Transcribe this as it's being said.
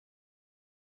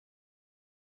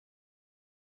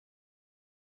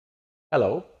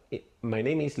Hello, my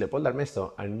name is Leopoldo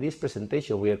Armesto, and in this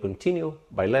presentation we will continue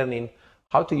by learning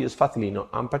how to use Facilino,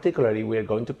 and particularly we are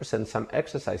going to present some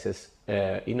exercises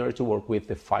in order to work with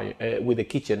the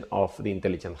kitchen of the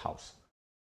intelligent house.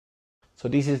 So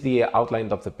this is the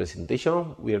outline of the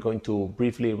presentation. We are going to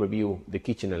briefly review the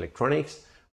kitchen electronics,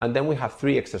 and then we have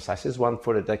three exercises: one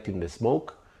for detecting the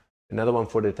smoke, another one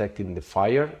for detecting the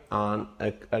fire, and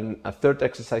a third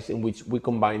exercise in which we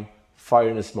combine fire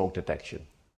and smoke detection.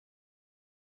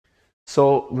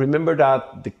 So remember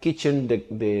that the kitchen,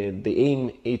 the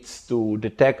aim is to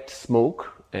detect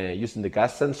smoke using the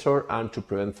gas sensor and to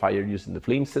prevent fire using the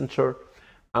flame sensor.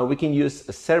 And we can use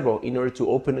a servo in order to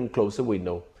open and close a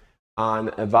window, and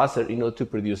a buzzer in order to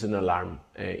produce an alarm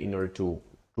in order to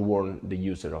warn the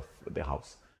user of the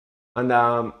house.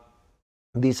 And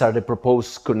these are the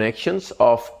proposed connections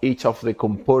of each of the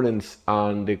components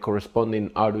and the corresponding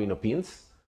Arduino pins.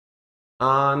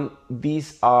 And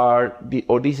these are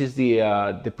this is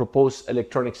the proposed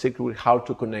electronic circuit, how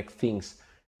to connect things.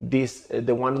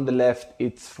 The one on the left,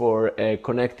 it's for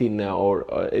connecting,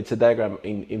 it's a diagram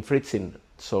in fritzing,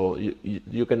 so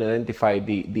you can identify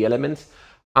the elements.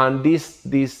 And this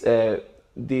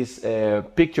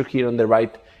picture here on the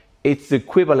right, it's the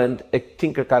equivalent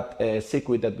Tinkercad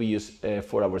circuit that we use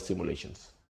for our simulations.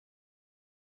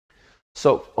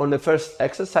 So on the first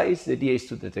exercise, the idea is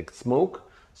to detect smoke.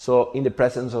 So in the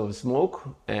presence of smoke,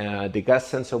 the gas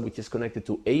sensor, which is connected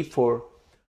to A4,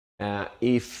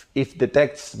 if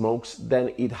detects smokes,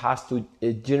 then it has to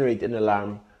generate an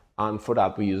alarm, and for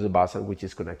that we use a buzzer which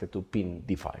is connected to pin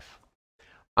D5.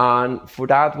 And for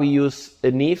that we use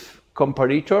an if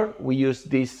comparator. We use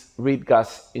this read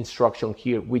gas instruction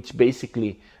here, which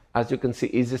basically, as you can see,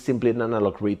 is simply an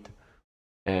analog read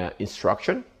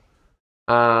instruction.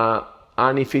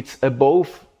 And if it's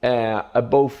above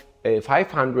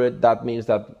 500, that means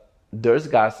that there's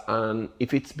gas, and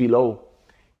if it's below,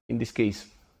 in this case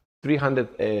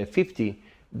 350,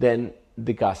 then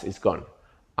the gas is gone.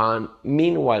 And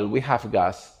meanwhile we have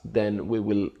gas, then we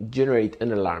will generate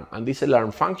an alarm. And this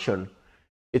alarm function,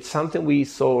 it's something we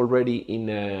saw already in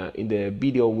the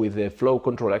video with the flow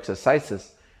control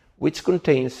exercises, which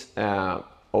contains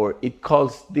or it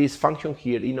calls this function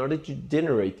here in order to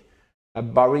generate a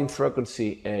varying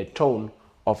frequency tone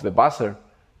of the buzzer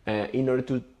in order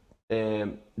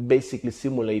to basically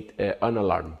simulate an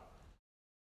alarm.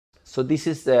 So this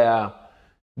is the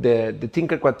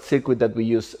Tinkercad circuit that we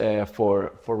use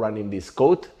for running this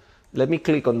code. Let me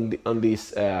click on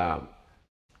this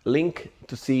link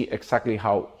to see exactly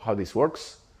how this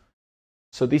works.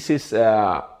 So this is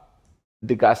the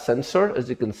gas sensor, as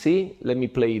you can see. Let me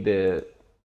play the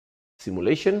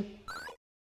simulation.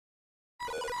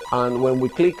 And when we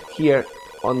click here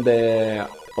on the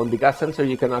gas sensor,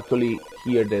 you can actually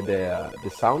hear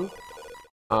the sound.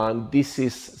 And this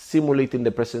is simulating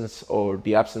the presence or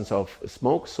the absence of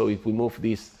smoke. So if we move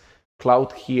this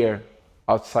cloud here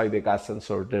outside the gas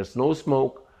sensor, there's no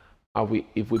smoke. And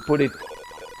if we put it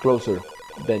closer,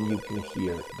 then you can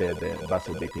hear the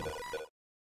buzzer beeping.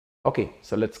 Okay,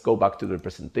 so let's go back to the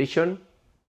presentation.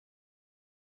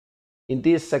 In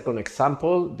this second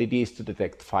example, the idea is to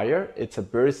detect fire. It's a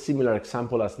very similar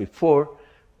example as before,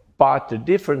 but the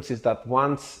difference is that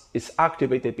once it's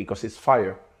activated because it's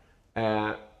fire,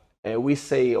 we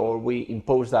say, or we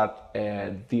impose that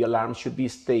the alarm should be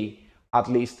stay at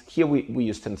least, here we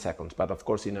use 10 seconds, but of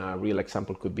course in a real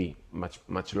example could be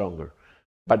much longer.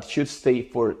 But it should stay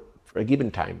for a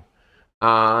given time,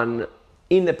 and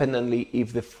independently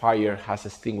if the fire has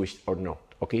extinguished or not.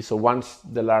 Okay, so once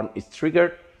the alarm is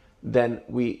triggered, then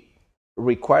we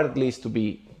require at least to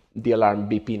be the alarm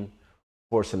beeping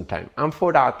for some time. And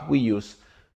for that we use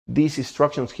these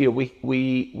instructions here.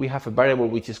 We have a variable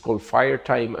which is called fire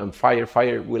time, and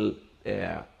fire will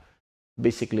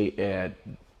basically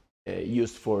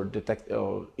used for detect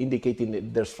or indicating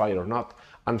that there's fire or not.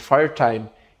 And fire time,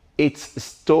 it's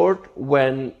stored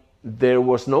when there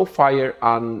was no fire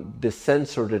and the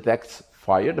sensor detects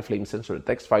fire, the flame sensor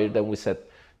detects fire. Then we set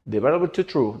the variable to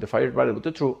true, the fire variable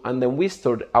to true, and then we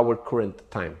stored our current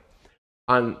time.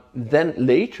 And then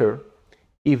later,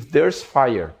 if there's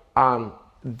fire and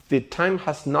the time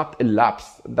has not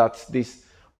elapsed, that's this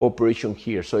operation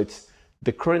here. So it's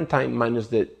the current time minus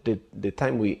the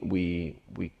time we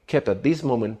kept at this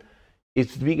moment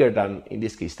is bigger than, in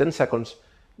this case, 10 seconds.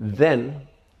 Then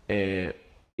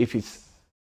if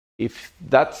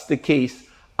that's the case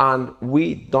and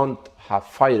we don't have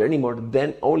fire anymore,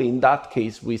 then only in that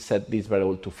case we set this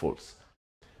variable to false.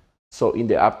 So in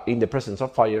the presence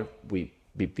of fire, we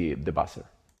beep the buzzer.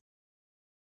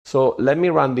 So let me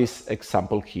run this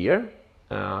example here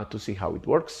to see how it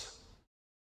works.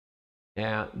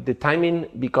 The timing,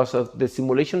 because of the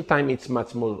simulation time, it's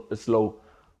much more slow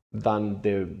than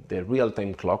the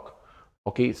real-time clock.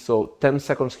 Okay, so 10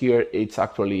 seconds here, it's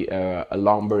actually a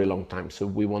very long time, so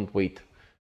we won't wait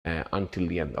until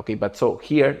the end. Okay, but so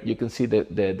here you can see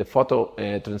the photo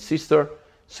transistor.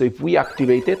 So if we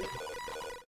activate it,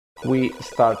 we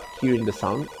start hearing the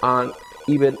sound, and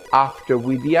even after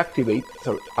we deactivate,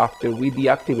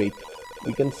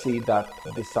 we can see that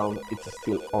the sound is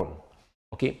still on.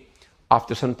 Okay,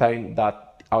 after some time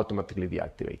that automatically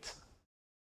deactivates.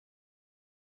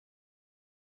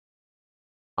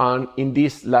 And in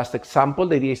this last example,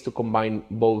 the idea is to combine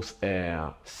both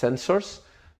sensors.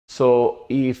 So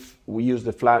if we use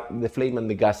the flame and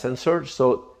the gas sensor,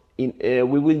 so we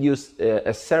will use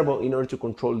a servo in order to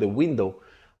control the window,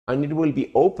 and it will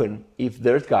be open if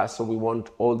there's gas, so we want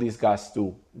all this gas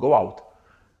to go out.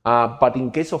 But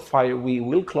in case of fire, we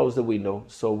will close the window,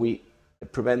 so we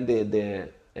prevent the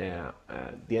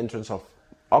entrance of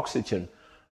oxygen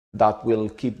that will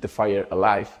keep the fire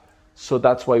alive. So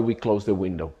that's why we close the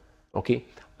window. Okay,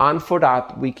 and for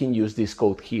that we can use this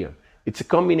code here. It's a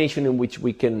combination in which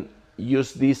we can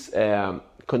use this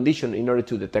condition in order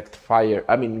to detect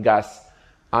gas,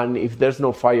 and if there's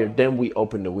no fire, then we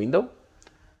open the window,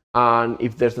 and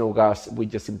if there's no gas, we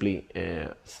just simply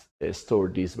store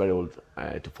this variable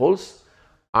to false,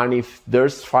 and if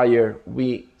there's fire,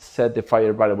 we set the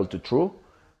fire variable to true,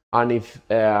 and if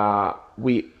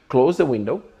we close the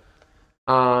window,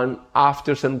 and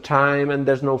after some time and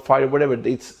there's no fire, whatever,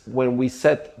 it's when we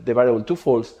set the variable to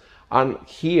false, and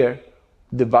here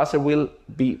the buzzer will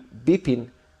be beeping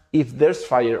if there's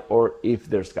fire or if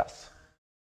there's gas.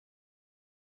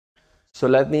 So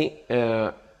let me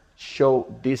show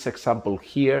this example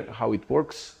here, how it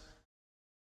works.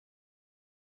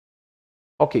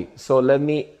 Okay, so let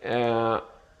me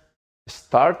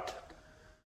start.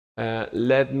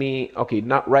 Right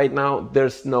now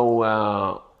there's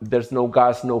no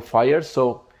gas, no fire.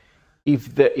 So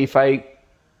if I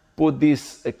put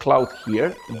this cloud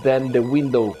here, then the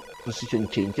window position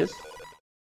changes.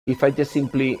 If I just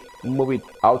simply move it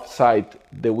outside,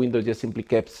 the window just simply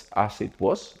keeps as it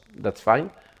was. That's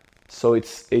fine. So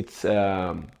it's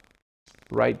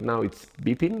right now it's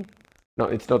beeping. No,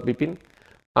 it's not beeping.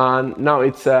 And now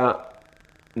it's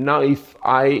now if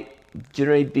I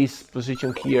generate this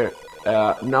position here,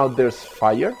 now there's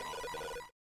fire,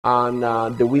 and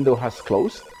the window has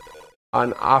closed.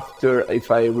 And after,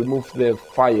 if I remove the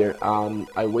fire and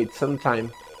I wait some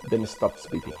time, then it stops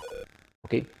beeping.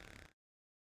 Okay.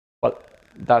 Well,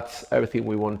 that's everything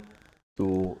we want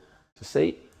to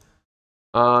say.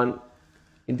 And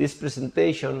in this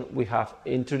presentation, we have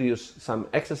introduced some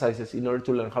exercises in order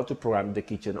to learn how to program the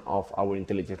kitchen of our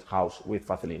intelligent house with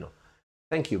Facilino.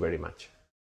 Thank you very much.